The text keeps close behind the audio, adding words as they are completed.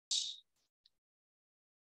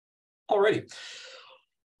Alrighty.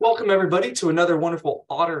 Welcome everybody to another wonderful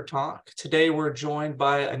OTTER talk. Today we're joined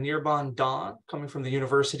by Anirban coming from the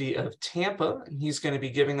University of Tampa, and he's going to be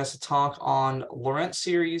giving us a talk on Laurent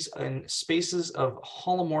series and spaces of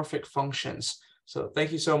holomorphic functions. So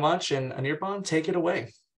thank you so much, and Anirban, take it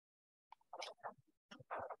away.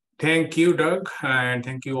 Thank you, Doug, and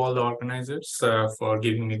thank you all the organizers for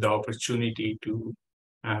giving me the opportunity to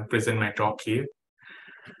present my talk here.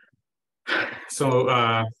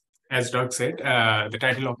 So, as Doug said, the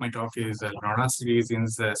title of my talk is Laurent series in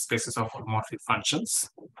the spaces of holomorphic functions.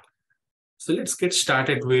 So let's get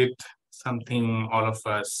started with something all of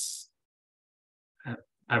us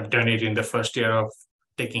have done it in the first year of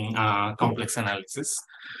taking complex analysis.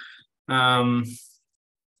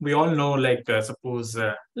 We all know, like, suppose,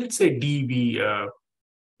 let's say D be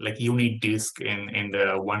like unit disk in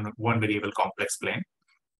the one variable complex plane.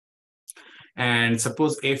 And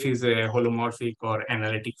suppose f is a holomorphic or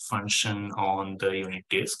analytic function on the unit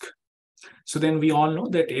disk. So then we all know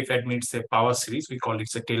that if admits a power series, we call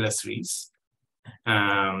it a Taylor series.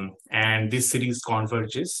 And this series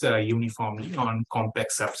converges uniformly on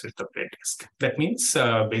complex subsets of the disk. That means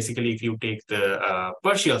basically if you take the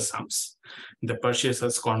partial sums, the partial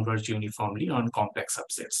sums converge uniformly on complex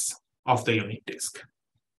subsets of the unit disk.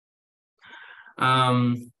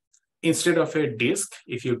 Instead of a disk,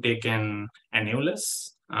 if you take an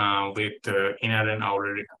annulus with inner and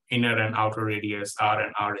outer radius R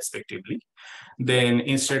and R respectively, then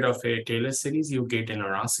instead of a Taylor series, you get a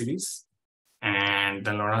Laurent series. And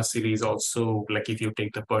the Laurent series also, like if you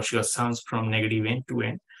take the partial sums from negative n to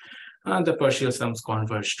n, the partial sums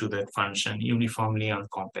converge to that function uniformly on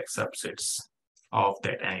complex subsets of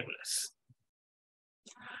that annulus.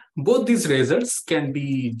 Both these results can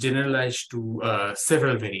be generalized to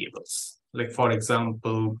several variables. Like, for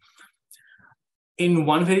example, in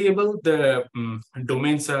one variable, the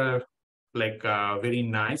domains are like very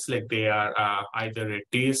nice, like they are either a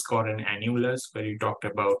disk or an annulus, where you talked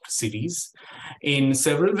about series. In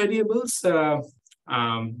several variables, the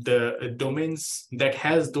domains that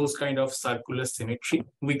has those kind of circular symmetry,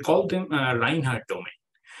 we call them Reinhardt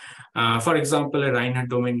domain. For example, a Reinhardt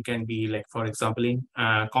domain can be like, for example, in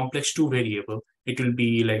complex 2 variable, it will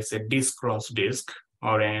be like say disk cross disk,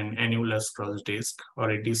 or an annulus cross disk,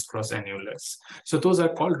 or a disk cross annulus. So those are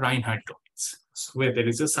called Reinhardt domains, where there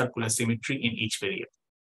is a circular symmetry in each variable.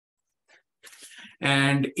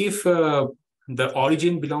 And if the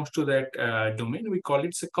origin belongs to that domain, we call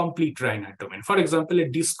it a complete Reinhardt domain. For example, a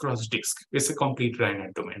disk cross disk is a complete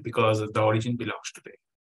Reinhardt domain because the origin belongs to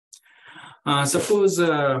there. Suppose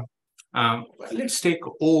let's take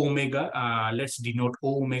O omega. Let's denote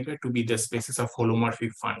O omega to be the spaces of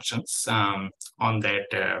holomorphic functions on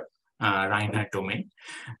that Reinhardt domain.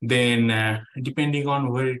 Then, depending on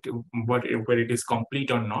where it is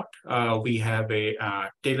complete or not, we have a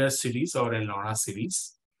Taylor series or a Laurent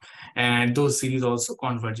series. And those series also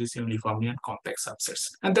converges uniformly on complex subsets.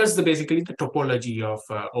 And that's basically the topology of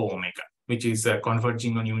O omega, which is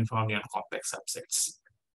converging on uniformly on complex subsets.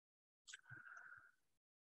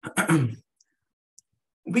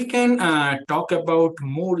 We can talk about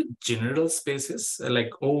more general spaces like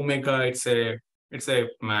O omega. It's a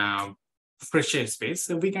Frechet space.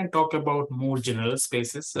 So we can talk about more general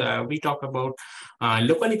spaces. We talk about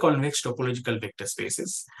locally convex topological vector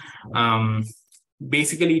spaces.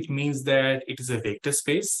 Basically, it means that it is a vector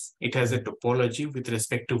space. It has a topology with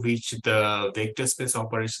respect to which the vector space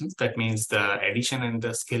operations, that means the addition and the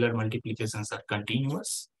scalar multiplications, are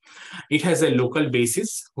continuous. It has a local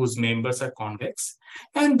basis whose members are convex,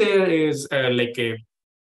 and there is like a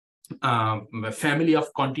family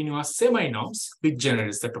of continuous semi-norms which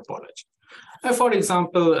generates the topology. For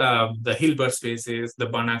example, the Hilbert spaces, the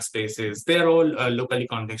Banach spaces, they are all locally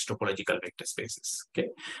convex topological vector spaces. Okay,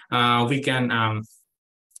 we can,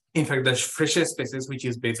 in fact, the Frechet spaces, which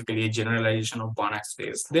is basically a generalization of Banach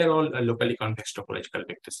space, they are all locally convex topological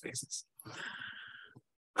vector spaces.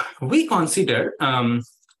 We consider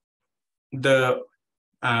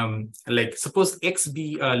like suppose X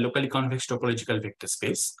be a locally convex topological vector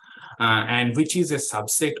space, and which is a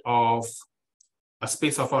subset of a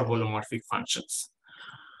space of our holomorphic functions.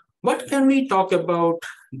 What can we talk about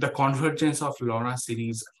the convergence of Laurent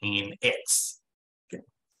series in X? Okay.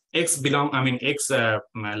 X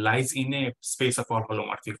lies in a space of our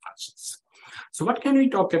holomorphic functions. So what can we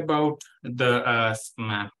talk about the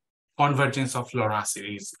convergence of Laurent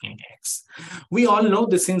series in X? We all know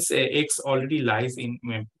that since X already lies in,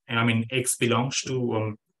 X belongs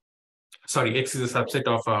to sorry, X is a subset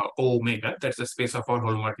of O omega. That's the space of all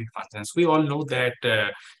holomorphic functions. We all know that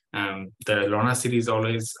the Laurent series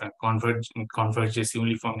always converges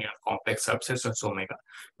uniformly on complex subsets of omega.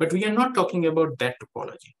 But we are not talking about that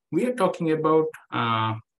topology. We are talking about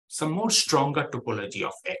some more stronger topology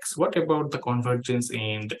of X. What about the convergence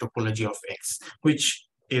in the topology of X, which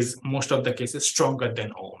is most of the cases stronger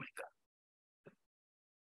than O omega?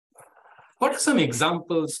 What are some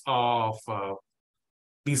examples of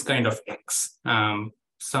these kind of X?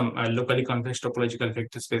 Some locally convex topological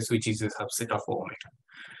vector space, which is a subset of O omega.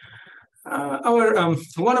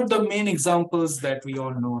 One of the main examples that we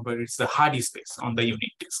all know about is the Hardy space on the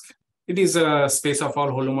unit disk. It is a space of all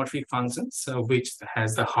holomorphic functions, which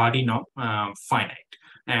has the Hardy norm finite,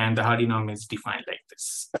 and the Hardy norm is defined like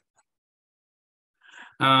this.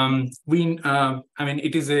 I mean,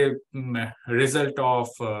 it is a result of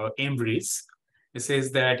Embry's. It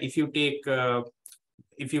says that if you take the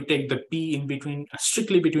P in between,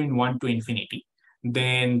 strictly between 1 to infinity,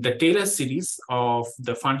 then the Taylor series of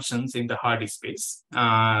the functions in the Hardy space,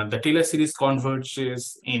 the Taylor series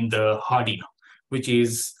converges in the Hardy norm, which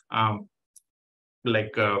is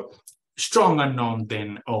like a stronger norm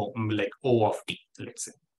than like O of T, let's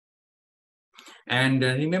say. And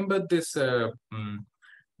remember this,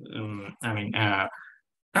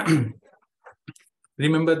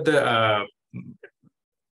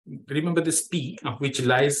 remember this P, which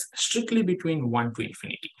lies strictly between 1 to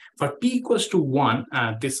infinity. For P equals to 1,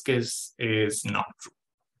 this case is not true.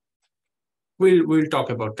 We'll talk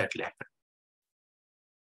about that later.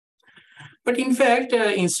 But in fact,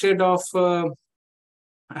 instead of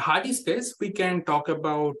Hardy space, we can talk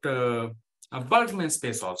about a Bergman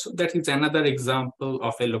space also. That is another example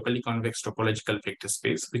of a locally convex topological vector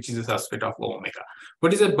space, which is a subset of omega.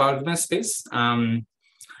 What is a Bergman space?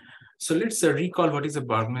 So let's recall what is a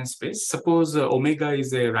Bergman space. Suppose omega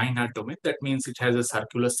is a Reinhardt domain. That means it has a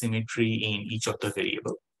circular symmetry in each of the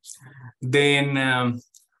variables. Then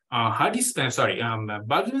Hardy space,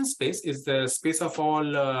 Bergman space is the space of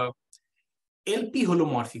all LP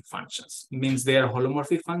holomorphic functions. It means they are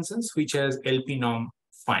holomorphic functions which has LP norm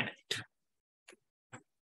finite.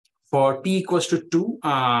 For P equals to 2,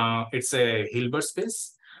 it's a Hilbert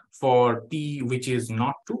space. For P which is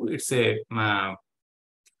not 2, it's a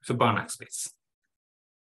Banach space.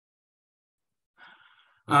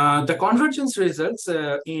 The convergence results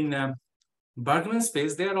in Bergman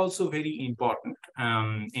space, they are also very important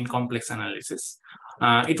in complex analysis.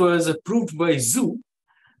 It was proved by Zhu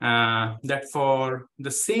that for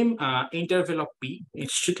the same interval of P,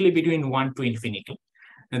 it's strictly between 1 to infinity.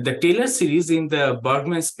 And the Taylor series in the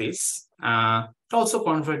Bergman space it also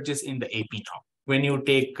converges in the AP norm when you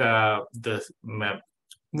take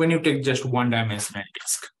just one-dimensional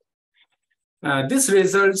disk. This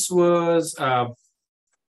results was,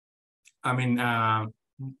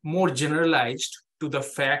 more generalized to the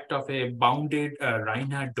fact of a bounded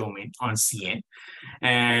Reinhardt domain on Cn.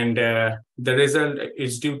 And the result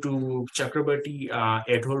is due to Chakrabarty,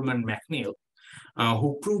 Edholm, McNeil,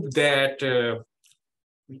 who proved that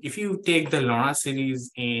if you take the Laurent series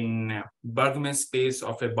in Bergman space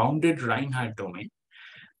of a bounded Reinhardt domain,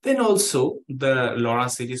 then also the Laurent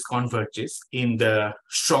series converges in the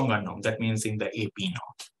stronger norm, that means in the AP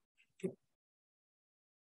norm. Okay.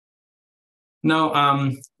 Now,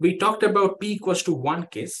 we talked about P equals to 1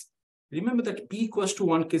 case. Remember that P equals to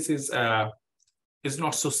 1 case is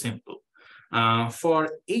not so simple.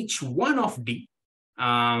 For H1 of D,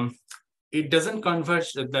 it doesn't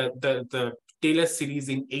converge the Taylor series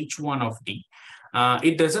in H1 of D.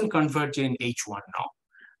 It doesn't converge in H1 now.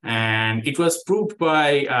 And it was proved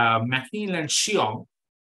by McNeil and Xiong.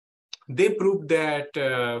 They proved that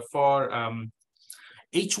for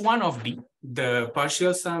H1 of D, the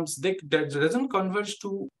partial sums, that doesn't converge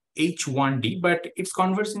to H1D, but it's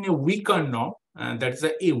converged in a weaker norm, that is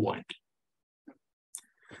a A1D.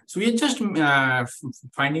 So we are just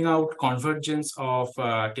finding out convergence of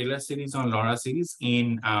Taylor series on Laurent series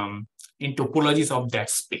in topologies of that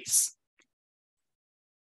space.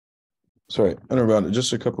 Sorry, Anirban,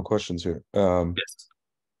 just a couple questions here. Yes.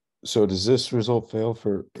 So does this result fail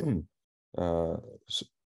for,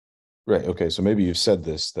 right, okay, so maybe you've said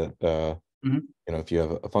this, that, if you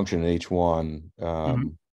have a function in H1,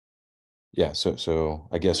 yeah, so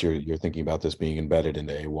I guess you're thinking about this being embedded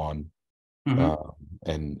into A1,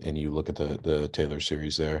 and you look at the Taylor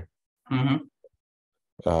series there.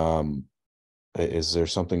 Is there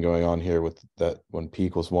something going on here with that when P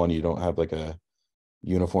equals 1, you don't have like a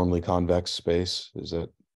uniformly convex space? Is that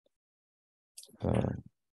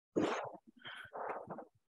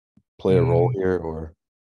play a role here, or?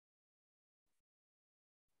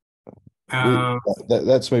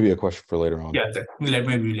 That's maybe a question for later on. Yeah,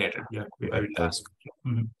 maybe later. Yeah, I will ask.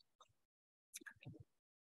 Mm-hmm.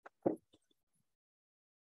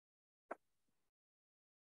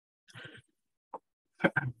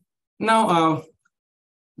 Now,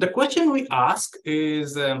 the question we ask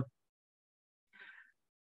is a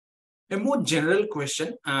more general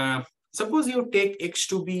question. Suppose you take X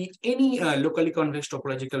to be any locally convex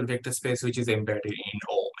topological vector space which is embedded in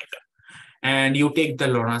omega, and you take the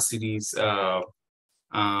Laurent series,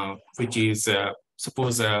 which is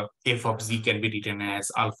suppose f of z can be written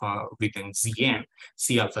as alpha within Zn,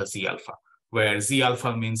 C alpha Z alpha, where Z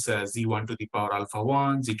alpha means Z1 to the power alpha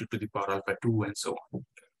 1, Z2 to the power alpha 2, and so on.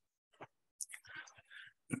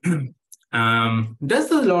 Does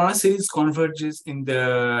the Laurent series converges in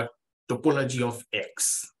the topology of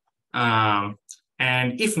X? And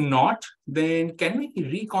if not, then can we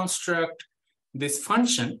reconstruct this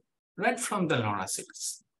function right from the Laurent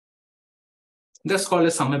series? That's called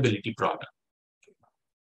a summability problem.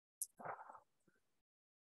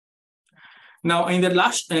 Now, in the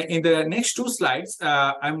next two slides,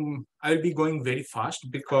 I'll be going very fast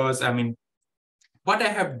because what I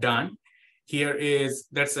have done here is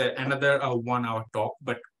that's another 1 hour talk.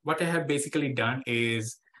 But what I have basically done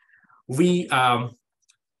is we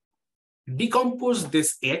decompose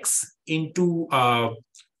this X into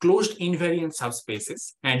closed invariant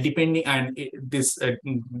subspaces, and depending on this,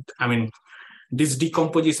 this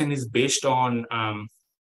decomposition is based on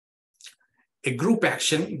a group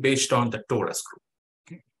action based on the torus group.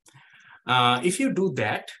 Okay? If you do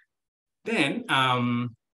that, then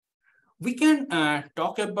we can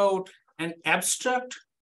talk about an abstract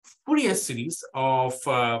Fourier series of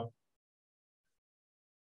a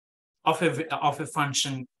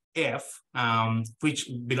function f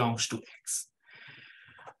which belongs to X.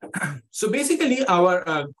 So basically,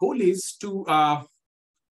 our goal is to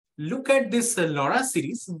look at this Laurent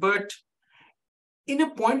series, but in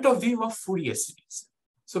a point of view of Fourier series.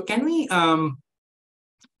 So can we talk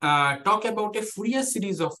about a Fourier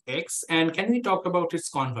series of X, and can we talk about its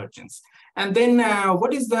convergence? And then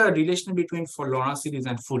what is the relation between Laurent series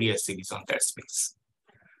and Fourier series on that space?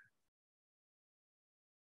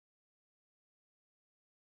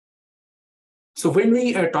 So when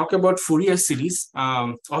we talk about Fourier series,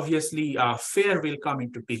 obviously Fair will come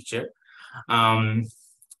into picture.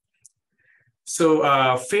 So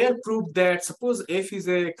Fair proved that suppose f is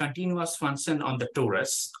a continuous function on the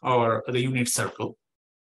torus or the unit circle.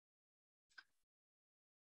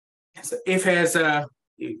 So f has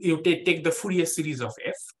you take the Fourier series of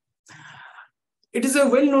f. It is a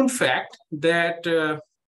well-known fact that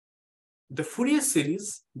the Fourier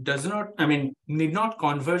series does not, need not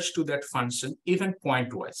converge to that function even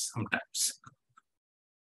pointwise sometimes.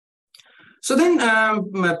 So then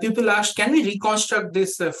people ask, can we reconstruct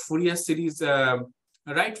this Fourier series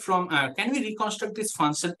right from, can we reconstruct this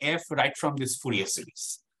function f right from this Fourier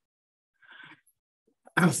series?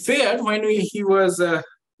 Fair, when he was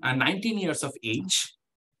 19 years of age,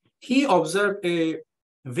 he observed a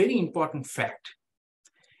very important fact.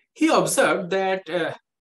 He observed that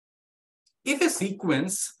if a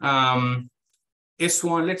sequence S1,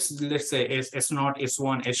 let's say S0,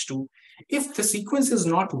 S1, S2, if the sequence is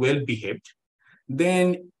not well behaved,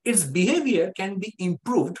 then its behavior can be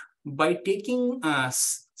improved by taking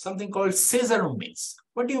something called Cesaro means.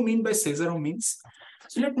 What do you mean by Cesaro means?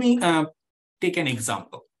 So let me take an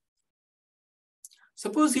example.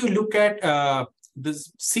 Suppose you look at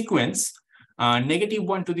this sequence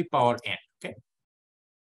 -1 to the power n. Okay.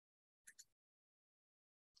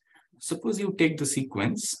 Suppose you take the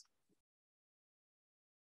sequence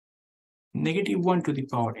 -1 to the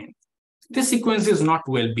power n. This sequence is not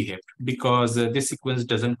well behaved because this sequence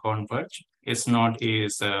doesn't converge. S0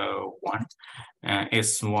 is 1,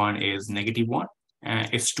 S1 is -1,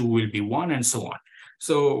 S2 will be 1, and so on.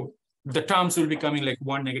 So the terms will be coming like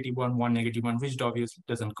 1, -1, 1, -1, which obviously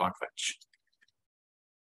doesn't converge.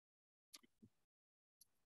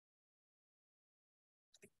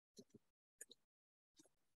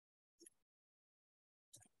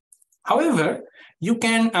 However, you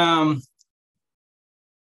can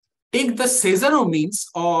take the Cesaro means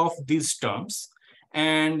of these terms,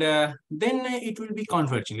 and then it will be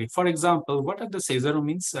converging. For example, what are the Cesaro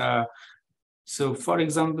means? So for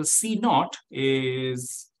example, C0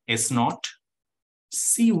 is S0,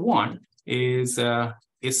 C1 is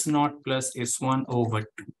S0 plus S1 over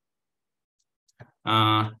 2.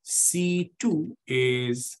 C2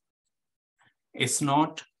 is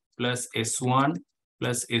S0 plus S1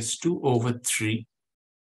 plus S2 over 3,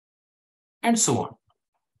 and so on.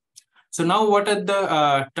 So now what are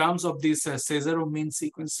the terms of this Cesaro mean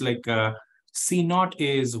sequence? Like C0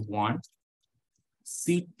 is 1,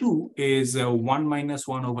 C2 is 1 minus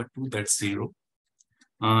 1 over 2, that's 0.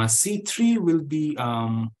 C3 will be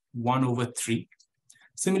 1 over 3.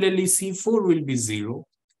 Similarly, C4 will be 0.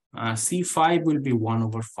 C5 will be 1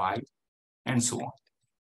 over 5, and so on.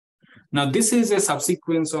 Now, this is a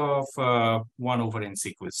subsequence of 1 over n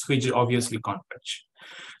sequence, which obviously converge.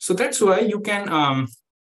 So that's why you can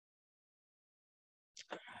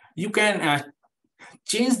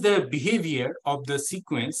change the behavior of the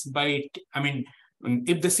sequence by,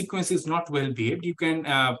 if the sequence is not well behaved, you can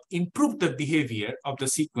improve the behavior of the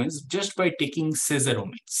sequence just by taking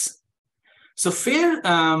Caesar-Omics. So Fair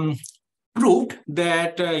proved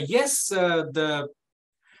that yes, the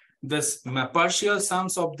partial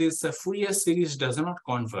sums of this Fourier series does not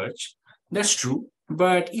converge. That's true.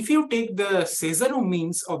 But if you take the Caesar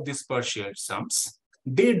means of these partial sums,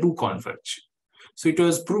 they do converge. So it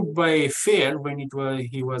was proved by Fair when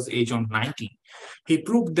he was age on 90. He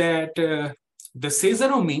proved that the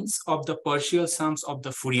Caesar means of the partial sums of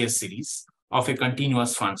the Fourier series of a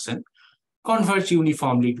continuous function converge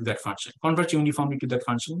uniformly to that function. Converge uniformly to that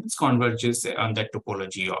function means converges on that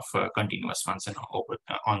topology of a continuous function over,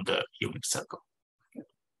 on the unit circle.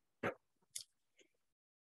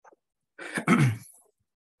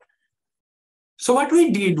 So what we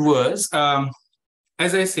did was,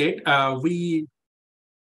 as I said, we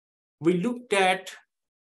looked at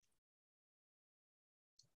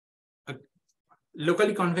a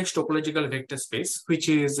locally convex topological vector space, which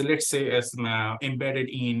is, let's say, as embedded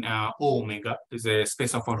in O omega, is a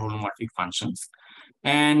space of our holomorphic functions,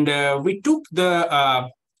 and we took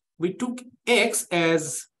X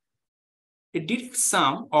as a direct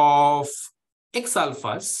sum of X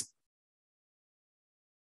alphas,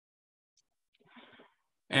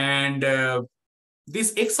 and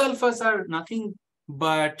these X alphas are nothing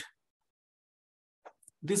but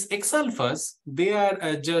these X alphas, they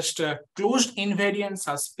are just a closed invariant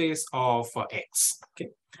subspace of X.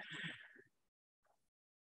 Okay.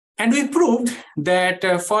 And we proved that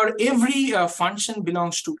for every function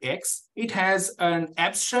belongs to X, it has an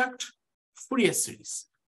abstract Fourier series.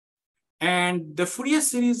 And the Fourier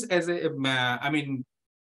series, as it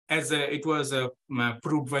was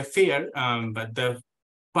proved by Fair, but the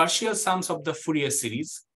partial sums of the Fourier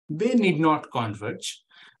series, they need not converge.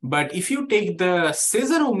 But if you take the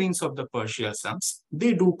Caesar means of the partial sums,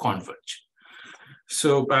 they do converge.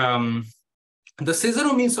 So the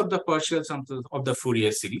Caesar means of the partial sums of the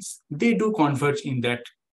Fourier series, they do converge in that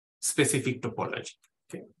specific topology.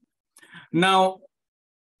 Okay. Now,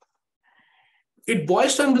 it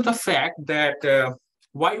boils down to the fact that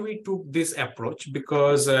why we took this approach,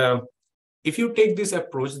 because if you take this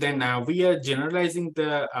approach, then we are generalizing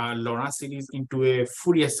the Laurent series into a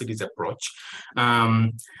Fourier series approach. I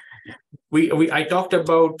talked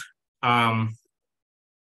about a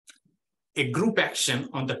group action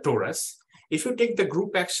on the torus. If you take the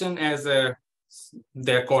group action as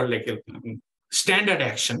they're called like a standard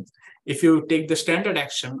action. If you take the standard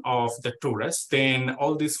action of the torus, then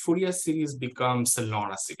all this Fourier series becomes a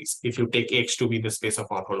Laurent series, if you take X to be the space of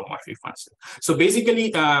our holomorphic function. So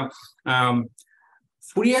basically,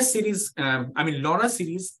 Fourier series, Laurent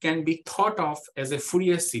series can be thought of as a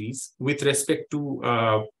Fourier series with respect to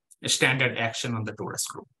a standard action on the torus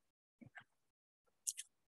group.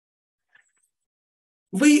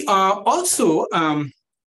 We also,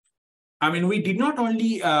 we did not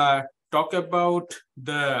only talk about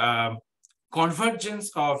the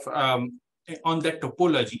convergence of on that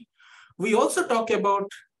topology. We also talk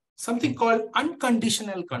about something called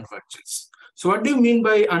unconditional convergence. So what do you mean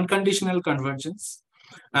by unconditional convergence?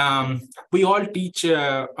 We all teach,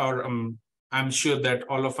 I'm sure that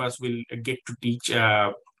all of us will get to teach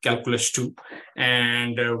calculus 2.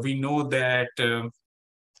 And we know that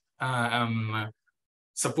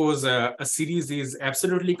suppose a series is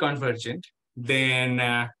absolutely convergent,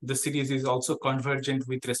 then the series is also convergent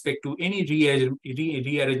with respect to any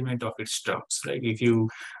rearrangement of its terms, right? If you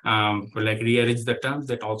rearrange the terms,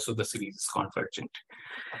 that also the series is convergent.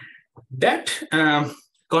 That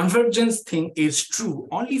convergence thing is true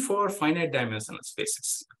only for finite dimensional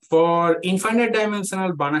spaces. For infinite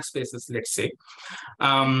dimensional Banach spaces, let's say,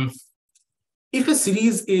 if a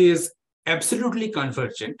series is absolutely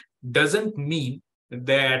convergent, doesn't mean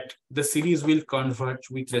that the series will converge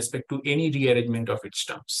with respect to any rearrangement of its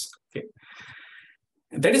terms. Okay,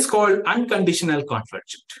 that is called unconditional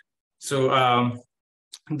convergent. So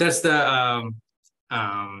that's the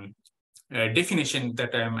definition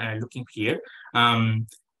that I'm looking here.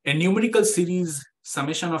 A numerical series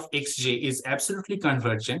summation of xj is absolutely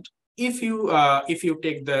convergent if you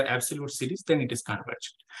take the absolute series, then it is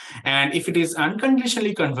convergent. And if it is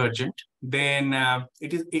unconditionally convergent, then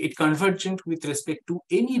it convergent with respect to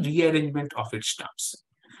any rearrangement of its terms.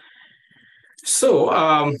 So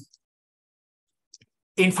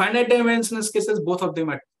in finite dimensional cases, both of them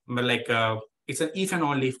are like it's an if and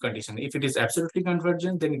only if condition. If it is absolutely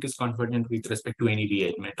convergent, then it is convergent with respect to any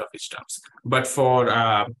rearrangement of its terms. But for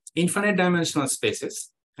infinite dimensional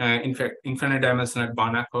spaces, in fact, infinite dimensional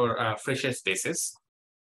Banach or Fréchet spaces,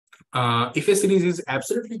 if a series is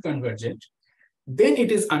absolutely convergent, then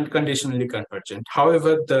it is unconditionally convergent.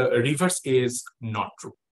 However, the reverse is not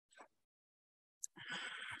true.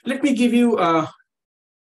 Let me give you an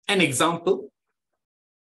example.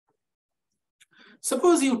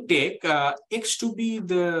 Suppose you take X to be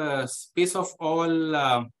the space of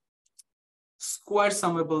all square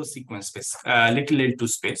summable sequence space, little L2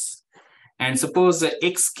 space. And suppose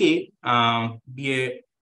xk be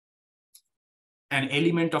an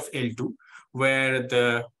element of L2 where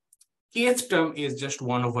the kth term is just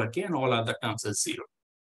 1 over k and all other terms are 0.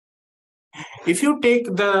 If you take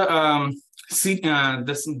the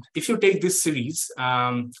if you take this series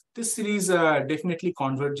definitely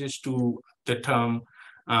converges to the term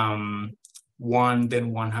 1,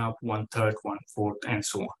 then 1/2, 1/3, 1/4, and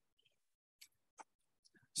so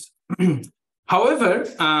on. However,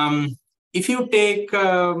 if you take,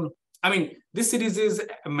 I mean, this series is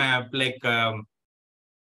like,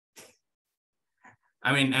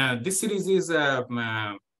 this series is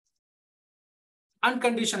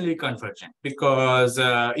unconditionally convergent because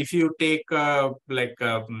if you take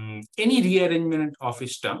any rearrangement of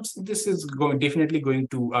its terms, this is definitely going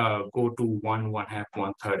to go to 1, 1/2,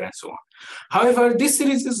 1/3, and so on. However, this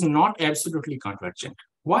series is not absolutely convergent.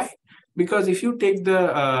 Why? Because if you take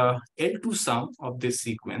the L2 sum of this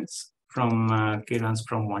sequence from k runs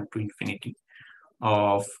from 1 to infinity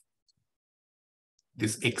of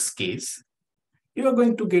this x case, you are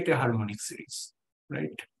going to get a harmonic series,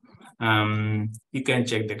 right? You can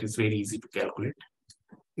check that it's very easy to calculate.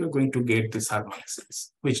 You're going to get this harmonic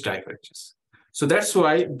series, which diverges. So that's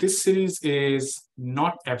why this series is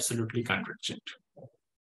not absolutely convergent.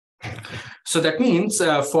 So that means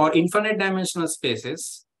for infinite dimensional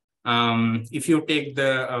spaces, if you take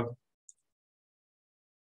the,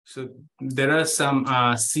 so there are some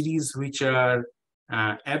series which are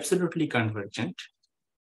absolutely convergent.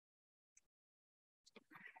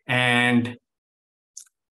 And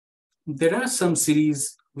there are some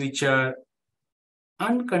series which are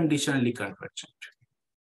unconditionally convergent.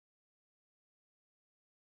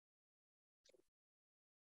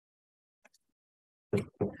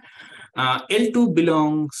 L2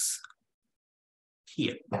 belongs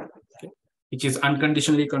here, okay, which is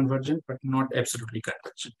unconditionally convergent, but not absolutely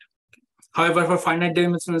convergent. However, for finite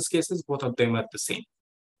dimensional cases, both of them are the same.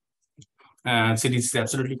 Series is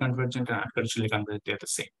absolutely convergent and unconditionally convergent, they are the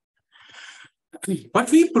same. What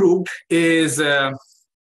we proved is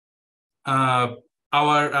our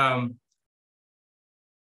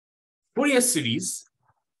Fourier series,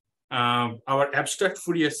 our abstract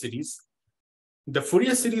Fourier series. The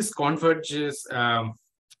Fourier series converges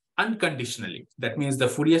unconditionally. That means the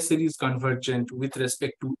Fourier series convergent with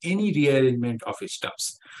respect to any rearrangement of its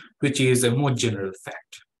terms, which is a more general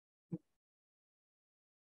fact.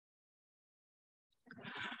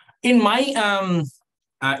 In my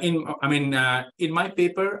in my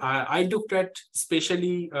paper, I looked at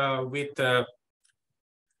especially with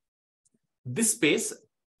this space,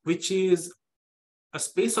 which is a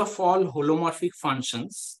space of all holomorphic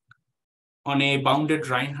functions on a bounded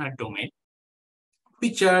Reinhardt domain,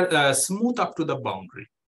 which are smooth up to the boundary.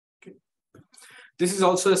 Okay. This is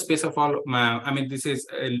also a space of all, this is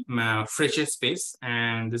a Fréchet space,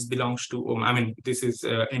 and this belongs to, this is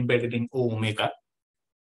embedded in O omega.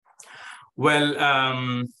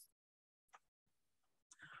 Well,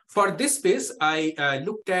 for this space, I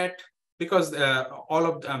looked at, because all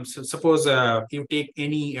of them, so suppose you take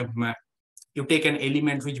any, you take an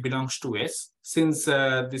element which belongs to S, since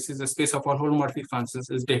this is a space of all holomorphic functions,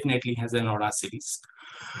 it definitely has a Laurent series.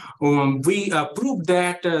 We proved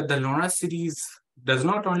that the Laurent series does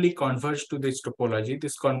not only converge to this topology,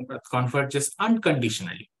 this converges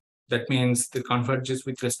unconditionally. That means it converges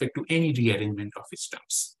with respect to any rearrangement of its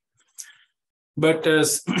terms. But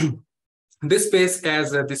this space,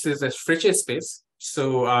 as this is a Fréchet space,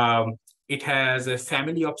 so it has a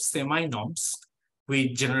family of semi-norms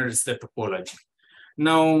which generates the topology.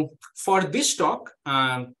 Now, for this talk,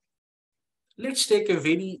 let's take a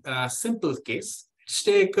very simple case. Let's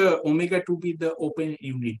take omega to be the open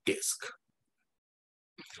unit disk,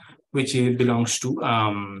 which belongs to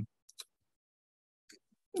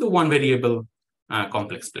the one variable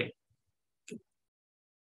complex plane.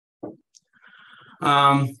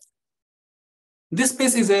 This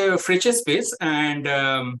space is a Frechet space, and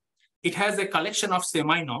it has a collection of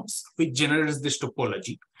semi-norms which generates this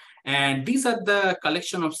topology. And these are the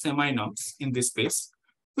collection of semi-norms in this space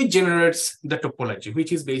which generates the topology,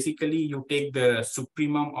 which is basically you take the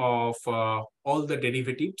supremum of all the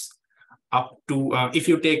derivatives up to, if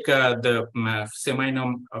you take the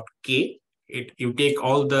semi-norm of k, you take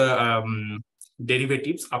all the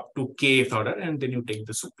derivatives up to kth order, and then you take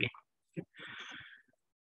the supremum. Okay.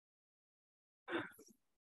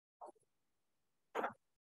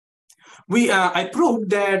 I proved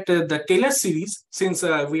that the Taylor series, since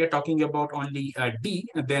we are talking about only D,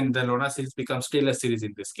 then the Laurent series becomes Taylor series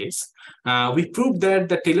in this case. We proved that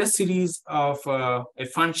the Taylor series of a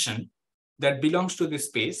function that belongs to this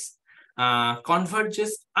space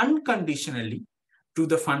converges unconditionally to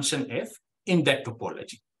the function f in that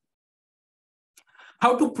topology.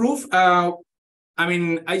 How to prove? I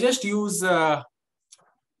mean, I just use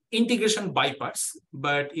integration by parts,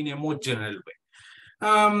 but in a more general way.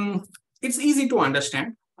 It's easy to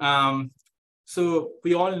understand. So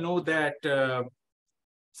we all know that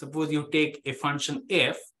suppose you take a function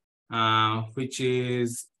f, which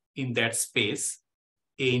is in that space,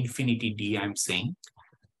 A infinity D, I'm saying.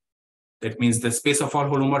 That means the space of all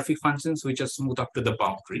holomorphic functions which are smooth up to the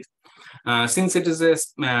boundary. Since it is a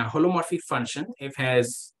holomorphic function, f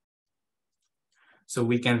has, so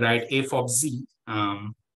we can write f of z.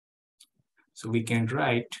 So we can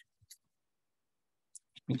write,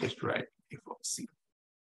 let me just write f of z.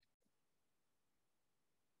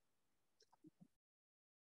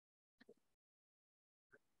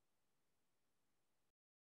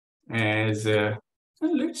 As,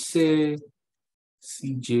 let's say,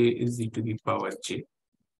 Cj is e to the power j,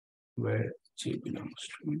 where j belongs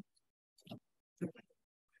to me.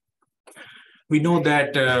 We know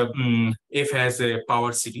that f has a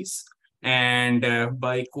power series, and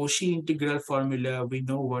by Cauchy integral formula, we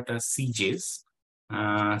know what are Cj's.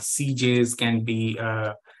 Cj's can be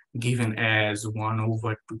given as 1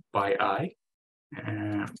 over 2 pi I.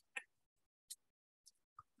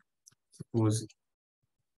 Suppose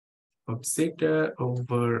of zeta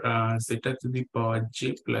over zeta to the power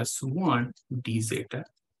j plus 1 d zeta.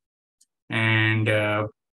 And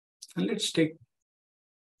let's take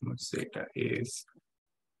what zeta is.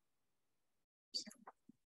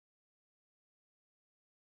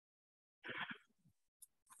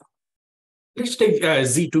 Let's take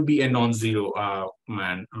z to be a non-zero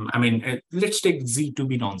let's take z to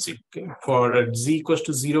be non-zero. Okay? For z equals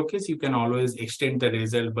to 0 case, you can always extend the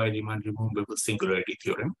result by Riemann removable singularity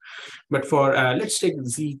theorem. But for let's take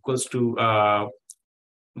z equals to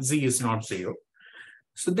z is not 0.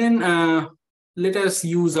 So then let us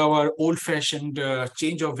use our old-fashioned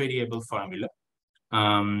change of variable formula.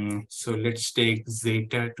 So let's take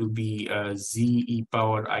zeta to be z e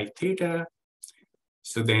power I theta.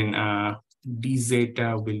 So then d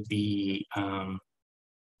zeta will be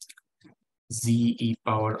z e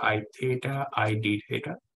power I theta, I d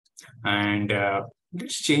theta. And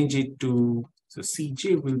let's change it to, so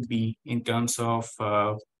Cj will be in terms of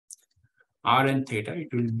r and theta,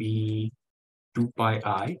 it will be 2 pi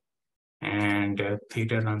I, and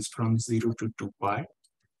theta runs from 0 to 2 pi.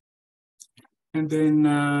 And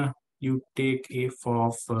then you take f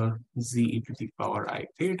of z e to the power I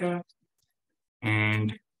theta,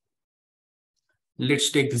 and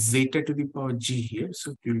let's take zeta to the power g here.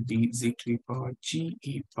 So it will be z to the power g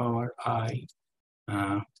e power I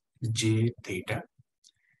j theta.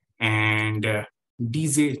 And d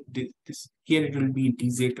zeta, here it will be d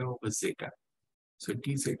zeta over zeta. So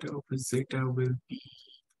d zeta over zeta will be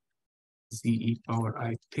z e power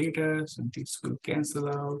I theta. So this will cancel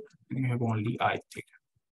out, and you have only I theta.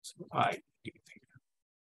 So I d theta.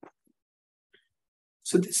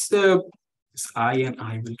 So this I and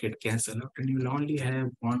I will get cancelled out, and you will only have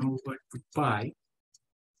 1 over 2 pi.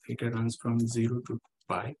 Theta runs from 0 to 2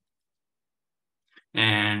 pi.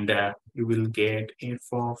 And you will get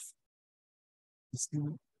f of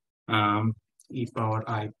e power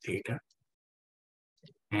I theta,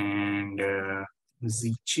 and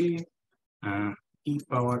zj e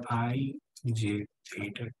power I j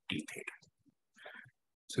theta d theta.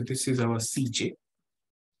 So this is our Cj.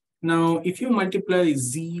 Now, if you multiply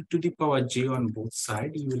z to the power j on both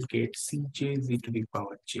sides, you will get Cj z to the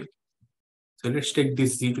power j. So let's take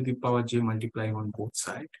this z to the power j multiplying on both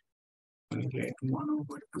sides. We get 1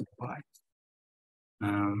 over 2 pi.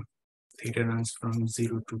 Theta runs from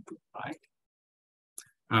 0 to 2 pi.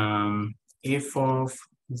 F of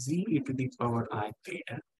z e to the power I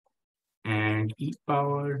theta, and e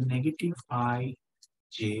power negative I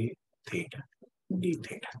j theta d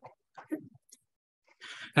theta.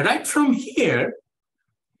 Right from here,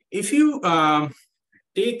 if you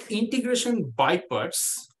take integration by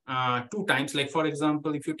parts 2 times, like for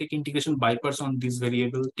example, if you take integration by parts on this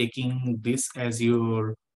variable, taking this as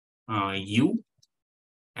your u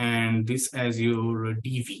and this as your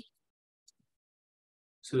dv.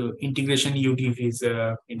 So integration udv is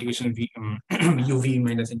integration v, uv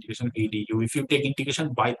minus integration v du. If you take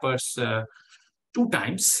integration by parts 2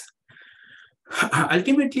 times,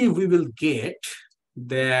 ultimately we will get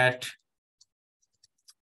that,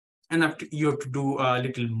 and you have to do a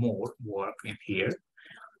little more work in here.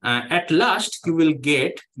 At last, you will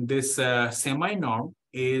get this semi-norm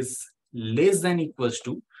is less than equals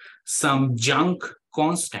to some junk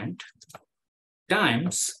constant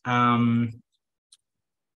times sum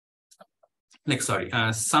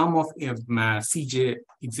of cj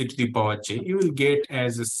x to the power j. You will get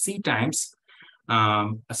as a c times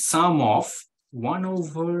a sum of 1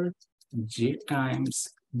 over j times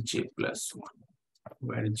j plus 1,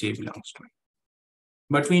 where j belongs to it.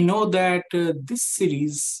 But we know that this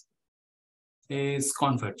series is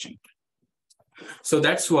convergent. So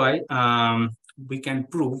that's why we can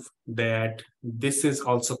prove that this is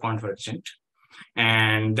also convergent.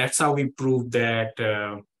 And that's how we prove that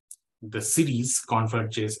the series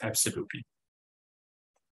converges absolutely.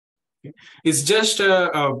 Okay. It's just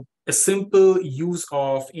a simple use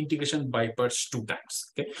of integration by parts 2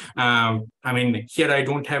 times. Okay, I mean, here I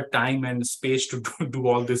don't have time and space to do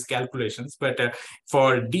all these calculations, but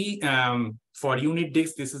for unit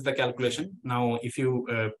disk, this is the calculation. Now, if you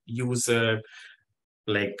use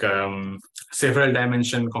several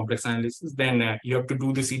dimension complex analysis, then you have to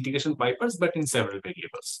do this integration by parts, but in several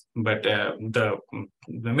variables. But the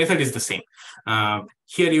method is the same.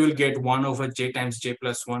 Here you will get 1 over j times j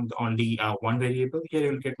plus 1, only one variable. Here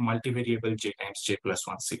you will get multivariable j times j plus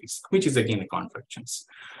 1 series, which is again a convergence.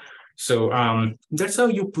 So that's how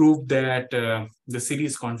you prove that the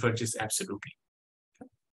series converges absolutely.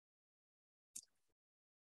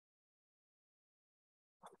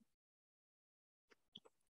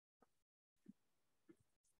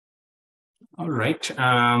 All right.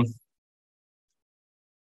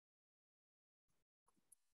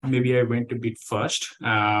 Maybe I went a bit fast.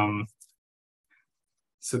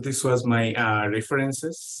 So this was my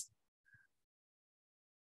references.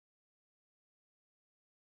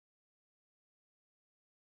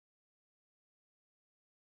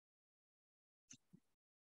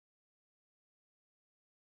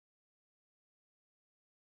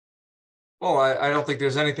 Well, I don't think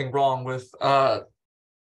there's anything wrong with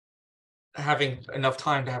having enough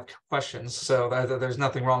time to have questions. So there's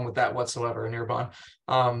nothing wrong with that whatsoever, Anirban.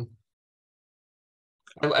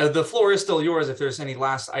 The floor is still yours if there's any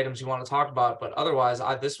last items you want to talk about, but otherwise,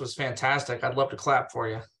 this was fantastic. I'd love to clap for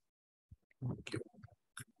you. Thank you.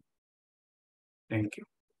 Thank you.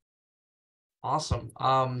 Awesome.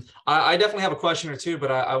 I definitely have a question or two, but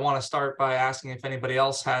I want to start by asking if anybody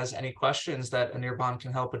else has any questions that Anirban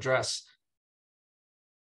can help address.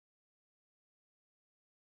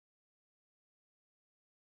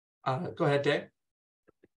 Go ahead, Dave.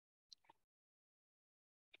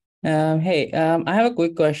 Hey, I have a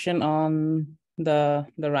quick question on the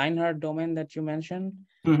Reinhardt domain that you mentioned.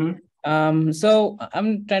 Mm-hmm. So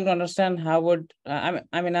I'm trying to understand how would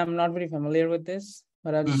I mean I'm not very familiar with this,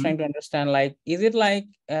 but I'm just trying to understand, like, is it like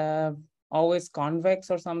always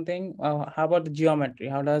convex or something? How about the geometry?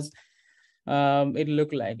 How does it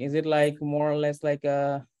look like? Is it like more or less like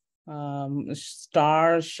a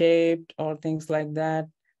star shaped or things like that?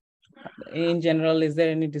 In general, is there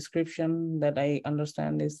any description that I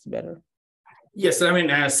understand is better? Yes, I mean,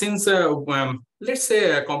 since let's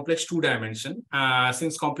say a complex 2-dimension,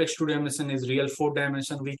 since complex 2-dimension is real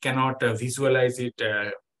 4-dimension, we cannot visualize it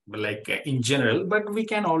in general, but we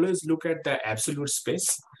can always look at the absolute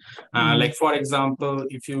space. Like, for example,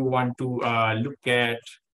 if you want to look at,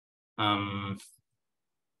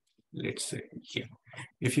 let's say here,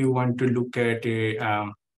 if you want to look at a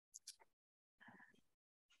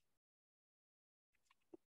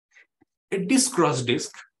disk cross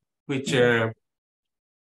disk, which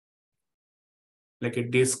like a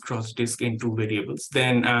disk cross disk in 2 variables,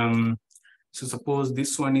 then so suppose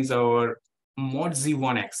this one is our mod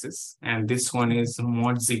z1 axis and this one is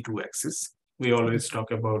mod z2 axis. We always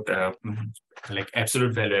talk about like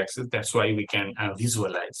absolute value axis. That's why we can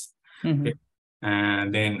visualize. Okay?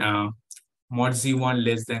 And then mod z1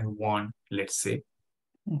 less than 1, let's say,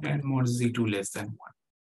 and mod z2 less than 1.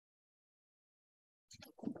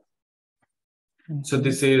 So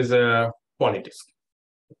this is a polydisk.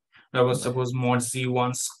 I was suppose mod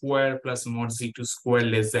z1 square plus mod z2 square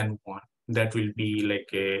less than 1. That will be like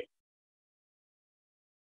a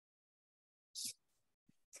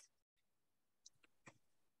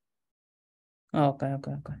Okay.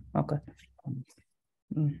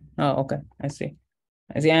 Oh, okay. I see.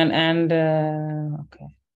 And okay.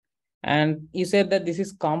 And you said that this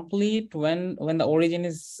is complete when the origin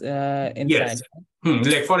is inside. Yes.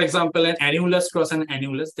 Like for example, an annulus cross an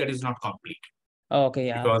annulus, that is not complete. Oh, okay,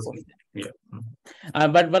 yeah. Because yeah.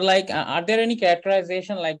 But like, are there any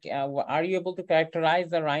characterization? Like, are you able to characterize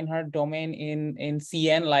the Reinhardt domain in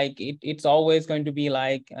CN? Like, it's always going to be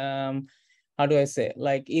like, how do I say?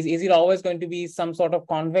 Like, is it always going to be some sort of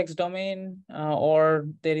convex domain, or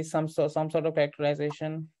there is some sort of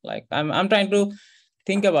characterization? Like, I'm trying to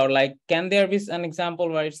think about, like, can there be an example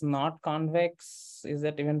where it's not convex? Is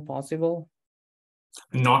that even possible?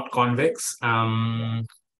 Not convex.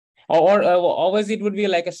 Or always it would be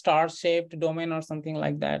like a star-shaped domain or something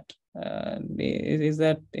like that. Is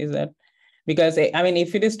that because I mean,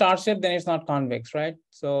 if it is star-shaped, then it's not convex, right?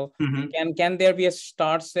 So can there be a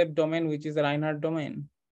star-shaped domain which is a Reinhardt domain?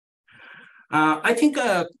 I think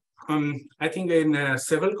in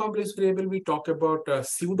several complex variable we talk about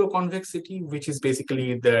pseudo convexity, which is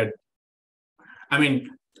basically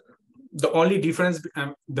the only difference,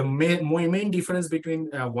 the main difference between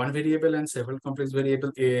one variable and several complex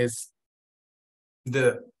variable is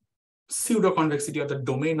the pseudo convexity or the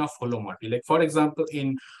domain of holomorphy. Like for example,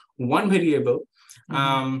 in one variable,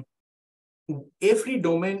 every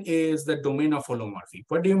domain is the domain of holomorphy.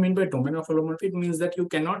 What do you mean by domain of holomorphy? It means that you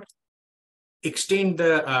cannot extend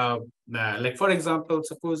the like for example,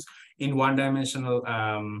 suppose in one-dimensional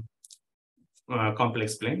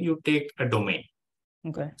complex plane, you take a domain.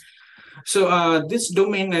 Okay. So this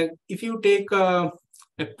domain, if you take a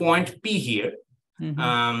point P here,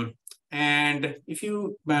 and if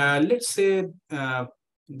you let's say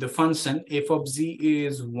the function f of z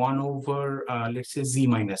is 1 over let's say z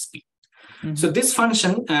minus p. So this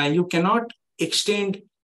function you cannot extend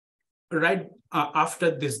right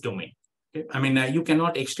after this domain. Okay? I mean, you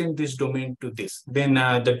cannot extend this domain to this. Then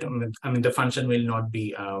the function will not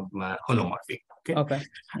be holomorphic. Okay.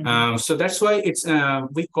 So that's why it's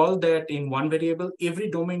we call that in one variable every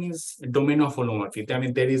domain is a domain of holomorphy. I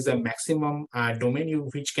mean, there is a maximum domain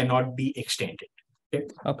which cannot be extended.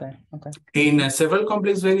 Okay. In several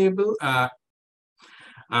complex variable,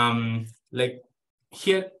 like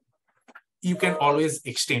here, you can always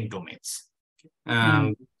extend domains.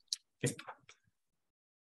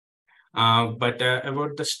 But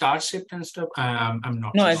about the star shift and stuff, I'm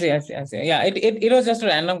not. No, sure. I see. Yeah, it was just a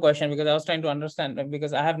random question because I was trying to understand,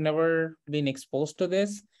 because I have never been exposed to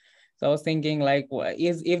this. So I was thinking, like,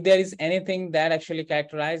 if there is anything that actually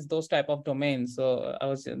characterizes those type of domains. So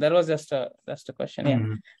that was just a question. Yeah,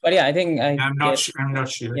 but yeah, I think I'm not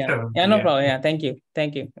sure. Yeah, no problem. Yeah, thank you.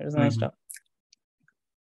 It was nice talk.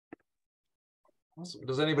 Awesome.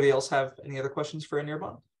 Does anybody else have any other questions for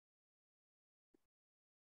Anirban?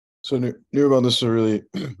 So Anirban, this is a really,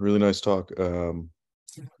 really nice talk.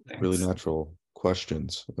 Really natural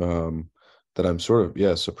questions that I'm sort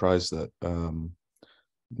of, surprised that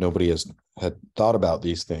nobody had thought about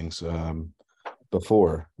these things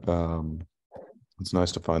before. It's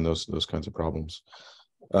nice to find those kinds of problems.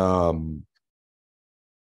 So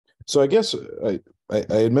I guess I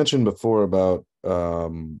had mentioned before about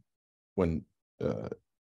when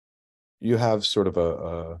you have sort of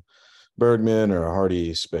a Bergman or a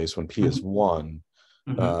Hardy space when P is 1,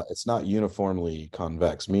 it's not uniformly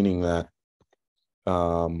convex, meaning that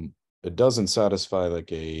it doesn't satisfy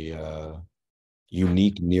like a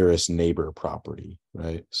unique nearest neighbor property,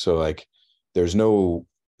 right? So like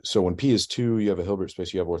so when P is 2, you have a Hilbert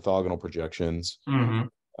space, you have orthogonal projections.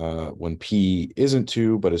 When P isn't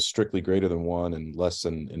 2, but is strictly greater than 1 and less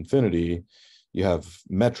than infinity, you have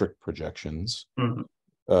metric projections.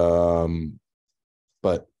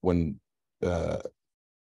 But when I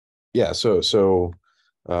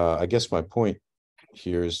guess my point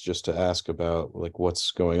here is just to ask about like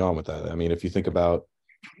what's going on with that. I mean, if you think about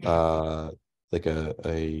like a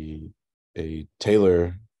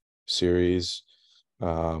Taylor series,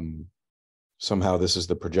 somehow this is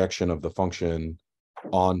the projection of the function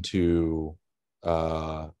onto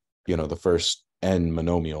the first n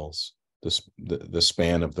monomials, the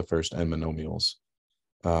span of the first n monomials.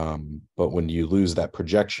 But when you lose that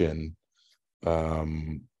projection,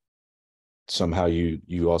 somehow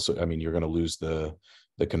you also, I mean, you're going to lose the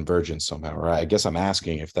convergence somehow, right? I guess I'm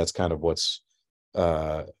asking if that's kind of what's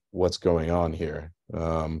going on here.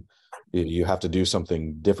 You have to do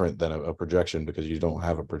something different than a projection because you don't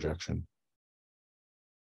have a projection.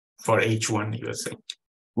 For H1, you were saying.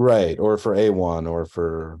 Right, or for A1, or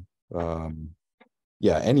for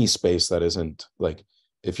any space that isn't, like,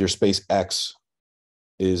 if your space X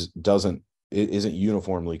isn't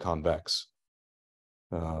uniformly convex,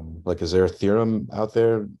 Like, is there a theorem out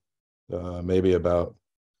there maybe about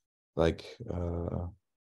like,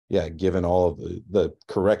 yeah, given all of the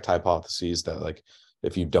correct hypotheses that like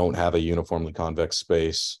if you don't have a uniformly convex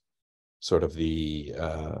space, sort of the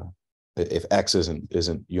if X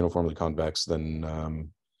isn't uniformly convex,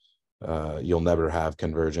 then you'll never have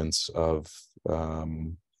convergence of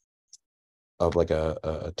like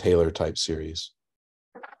a Taylor type series.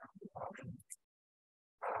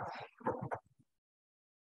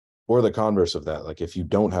 Or the converse of that, like if you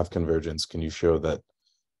don't have convergence, can you show that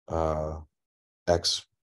X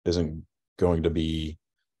isn't going to be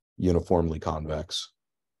uniformly convex?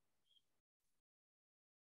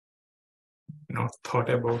 Not thought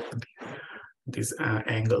about these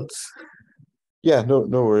angles. Yeah, no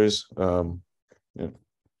worries. Yeah.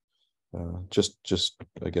 Just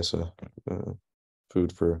I guess a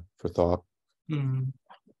food for thought. Mm.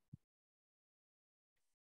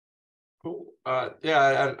 Cool.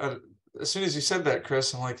 Yeah. As soon as you said that,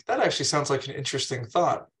 Chris, I'm like, that actually sounds like an interesting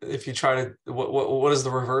thought. If you try to, what does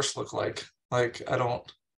the reverse look like? Like, I don't.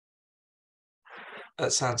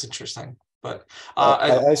 That sounds interesting, but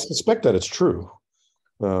I suspect that it's true.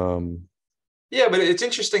 Yeah, but it's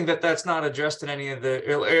interesting that that's not addressed in any of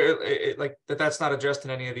the like that's not addressed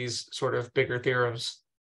in any of these sort of bigger theorems.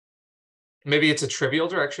 Maybe it's a trivial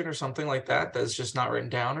direction or something like that that's just not written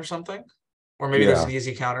down or something, or maybe there's an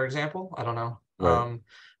easy counterexample. I don't know. Right.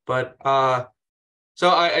 But so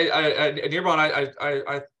Anirban,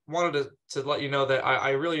 I wanted to let you know that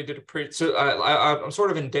I really did appreciate. So I'm sort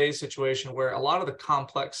of in Day's situation where a lot of the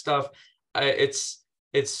complex stuff, it's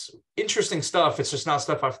interesting stuff. It's just not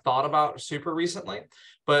stuff I've thought about super recently.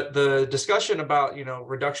 But the discussion about, you know,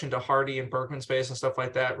 reduction to Hardy and Bergman space and stuff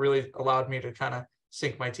like that really allowed me to kind of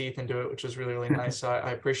sink my teeth into it, which was really, really nice. So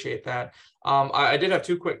I appreciate that. I did have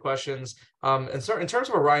two quick questions. And so in terms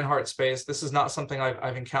of a Reinhardt space, this is not something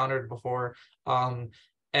I've encountered before.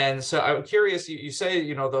 And so I'm curious, you say,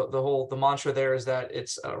 you know, the mantra there is that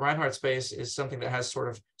it's Reinhardt space is something that has sort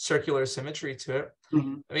of circular symmetry to it.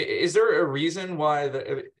 Mm-hmm. I mean, is there a reason why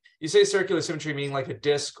you say circular symmetry meaning like a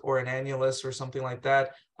disk or an annulus or something like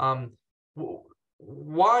that?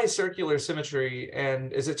 Why circular symmetry,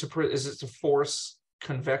 and is it to force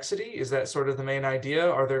convexity? Is that sort of the main idea?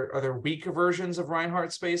 Are there weaker versions of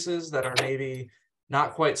Reinhardt spaces that are maybe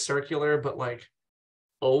not quite circular but like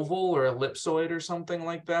oval or ellipsoid or something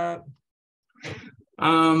like that?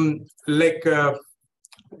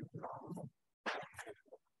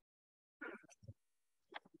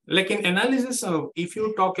 Like in analysis of, if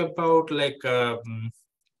you talk about like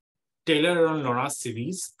Taylor and Laurent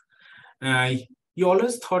series, you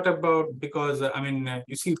always thought about, because I mean,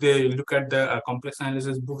 you see, they look at the complex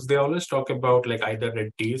analysis books, they always talk about like either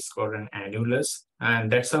a disk or an annulus,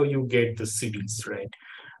 and that's how you get the series, right?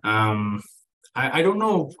 I don't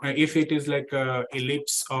know if it is like a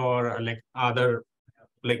ellipse or like other,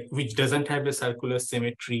 like which doesn't have a circular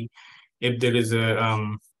symmetry, if there is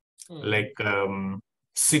a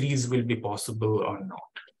series will be possible or not.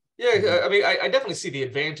 Yeah, I mean, I definitely see the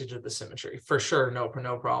advantage of the symmetry for sure, no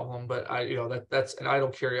problem. But that's an idle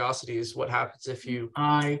curiosity is what happens if you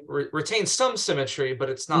retain some symmetry, but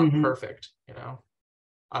it's not perfect. You know,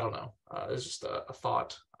 I don't know. It's just a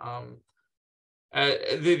thought.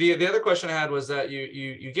 The other question I had was that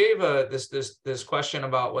you gave this question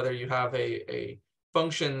about whether you have a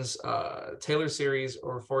function's Taylor series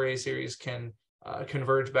or Fourier series can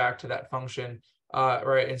converge back to that function.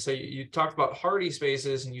 Right, and so you talked about Hardy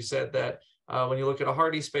spaces, and you said that when you look at a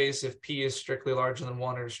Hardy space, if P is strictly larger than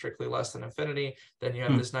 1 or strictly less than infinity, then you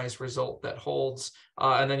have this nice result that holds.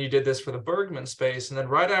 And then you did this for the Bergman space, and then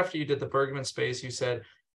right after you did the Bergman space, you said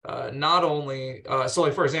not only, so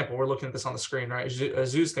like for example, we're looking at this on the screen, right?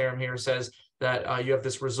 Zoo's theorem here says that you have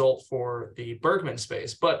this result for the Bergman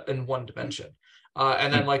space, but in one dimension.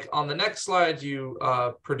 And then like on the next slide, you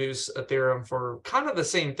produce a theorem for kind of the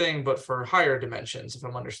same thing, but for higher dimensions, if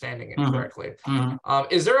I'm understanding it correctly.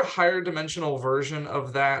 Is there a higher dimensional version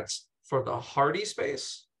of that for the Hardy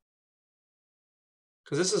space?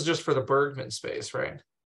 Because this is just for the Bergman space, right?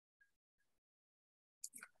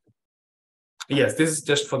 Yes, this is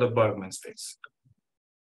just for the Bergman space.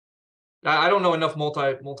 I don't know enough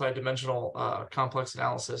multi-dimensional complex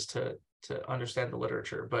analysis to understand the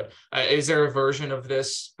literature, but is there a version of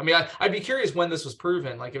this? I mean, I'd be curious when this was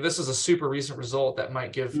proven. Like, if this is a super recent result, that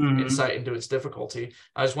might give insight into its difficulty.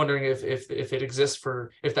 I was wondering if it exists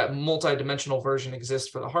if that multi-dimensional version exists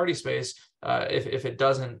for the Hardy space. If it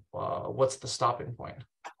doesn't, what's the stopping point?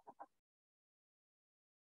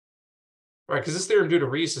 Right, because this theorem due to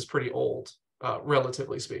Riesz is pretty old,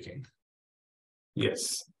 relatively speaking.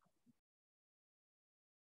 Yes.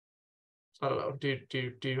 I don't know. Do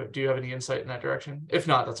you have any insight in that direction? If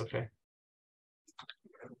not, that's okay.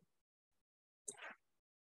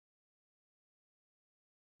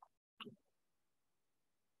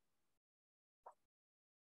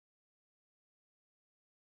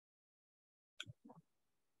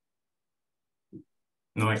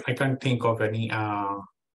 No, I can't think of any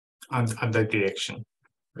other direction.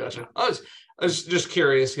 Gotcha. I was just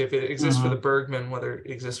curious if it exists for the Bergman, whether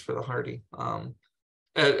it exists for the Hardy.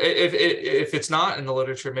 If it's not in the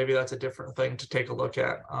literature, maybe that's a different thing to take a look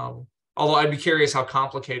at. Although I'd be curious how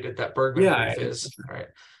complicated that Bergman proof is, right?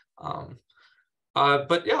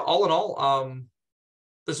 But yeah, all in all,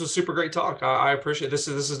 this was super great talk. I appreciate this.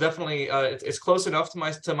 This is definitely it's close enough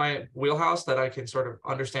to my wheelhouse that I can sort of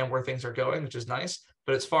understand where things are going, which is nice.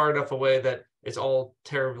 But it's far enough away that it's all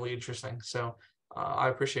terribly interesting. So I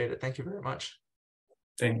appreciate it. Thank you very much.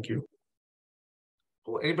 Thank you.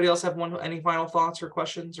 Cool. Anybody else have any final thoughts or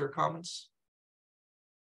questions or comments?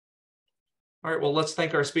 All right. Well, let's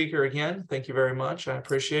thank our speaker again. Thank you very much. I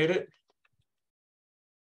appreciate it.